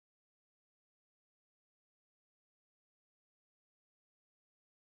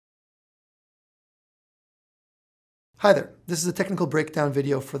Hi there, this is a technical breakdown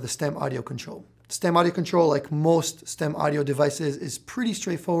video for the STEM audio control. STEM audio control, like most STEM audio devices, is pretty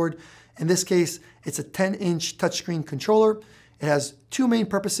straightforward. In this case, it's a 10-inch touchscreen controller. It has two main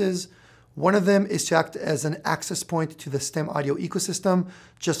purposes. One of them is to act as an access point to the STEM audio ecosystem,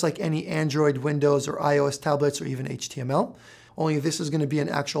 just like any Android, Windows, or iOS tablets, or even HTML. Only this is going to be an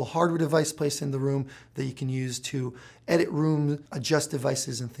actual hardware device placed in the room that you can use to edit rooms, adjust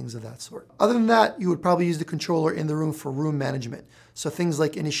devices, and things of that sort. Other than that, you would probably use the controller in the room for room management. So things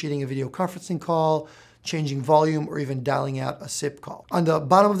like initiating a video conferencing call, changing volume, or even dialing out a SIP call. On the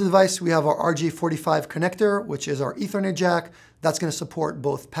bottom of the device, we have our RJ45 connector, which is our Ethernet jack. That's going to support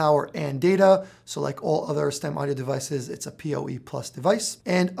both power and data. So like all other STEM audio devices, it's a PoE plus device.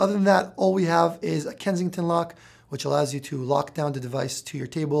 And other than that, all we have is a Kensington lock, which allows you to lock down the device to your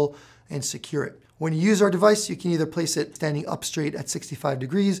table and secure it. When you use our device, you can either place it standing up straight at 65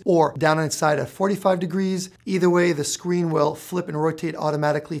 degrees or down on its side at 45 degrees. Either way, the screen will flip and rotate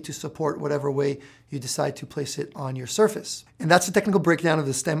automatically to support whatever way you decide to place it on your surface. And that's the technical breakdown of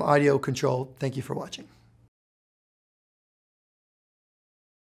the STEM audio control. Thank you for watching.